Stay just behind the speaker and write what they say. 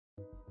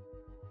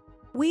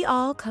We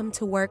all come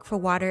to work for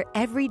water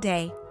every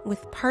day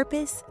with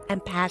purpose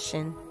and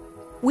passion.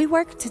 We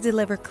work to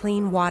deliver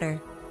clean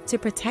water, to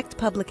protect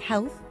public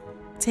health,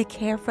 to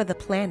care for the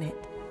planet.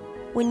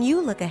 When you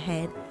look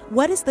ahead,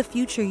 what is the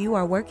future you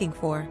are working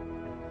for?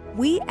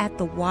 We at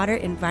the Water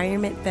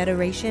Environment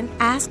Federation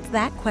asked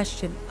that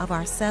question of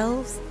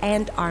ourselves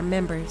and our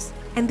members,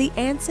 and the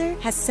answer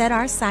has set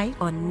our sight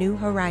on new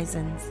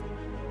horizons.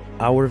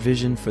 Our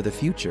vision for the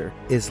future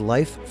is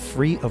life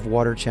free of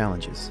water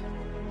challenges.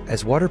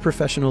 As water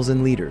professionals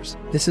and leaders,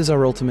 this is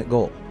our ultimate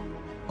goal.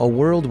 A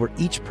world where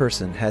each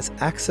person has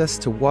access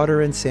to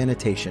water and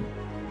sanitation,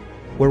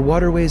 where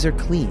waterways are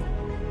clean,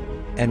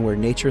 and where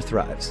nature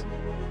thrives.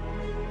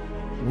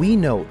 We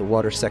know the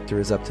water sector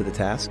is up to the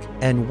task,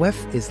 and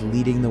WEF is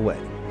leading the way.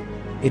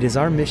 It is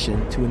our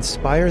mission to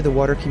inspire the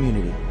water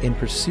community in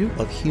pursuit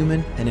of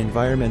human and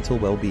environmental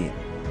well-being.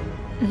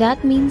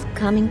 That means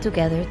coming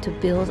together to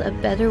build a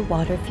better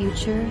water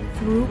future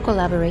through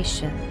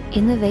collaboration,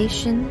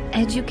 innovation,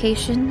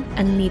 education,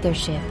 and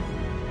leadership.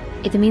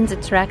 It means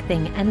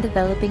attracting and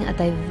developing a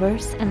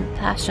diverse and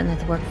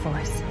passionate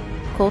workforce,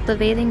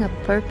 cultivating a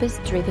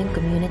purpose-driven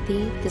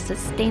community to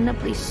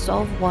sustainably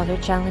solve water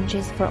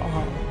challenges for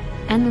all,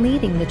 and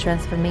leading the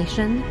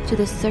transformation to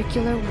the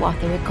circular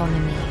water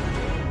economy.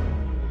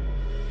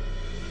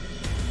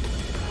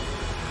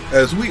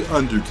 As we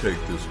undertake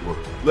this work,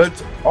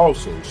 let's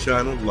also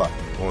shine a light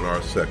on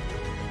our sector.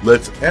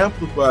 Let's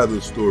amplify the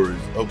stories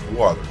of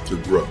water to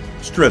grow,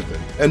 strengthen,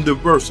 and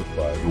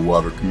diversify the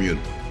water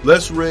community.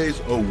 Let's raise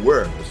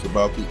awareness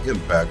about the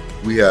impact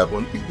we have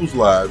on people's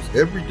lives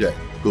every day,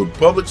 build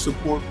public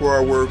support for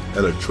our work,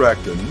 and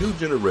attract a new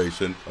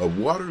generation of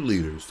water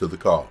leaders to the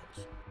cause.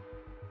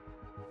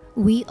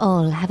 We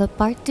all have a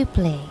part to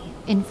play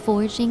in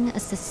forging a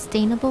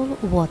sustainable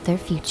water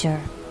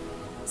future.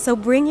 So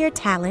bring your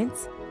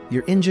talents,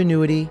 Your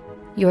ingenuity,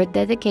 your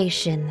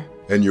dedication,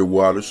 And your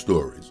water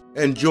stories,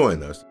 and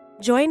join us.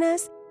 join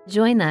us,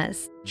 join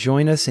us.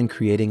 join us in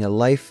creating a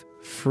life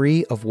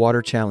free of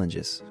water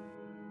challenges.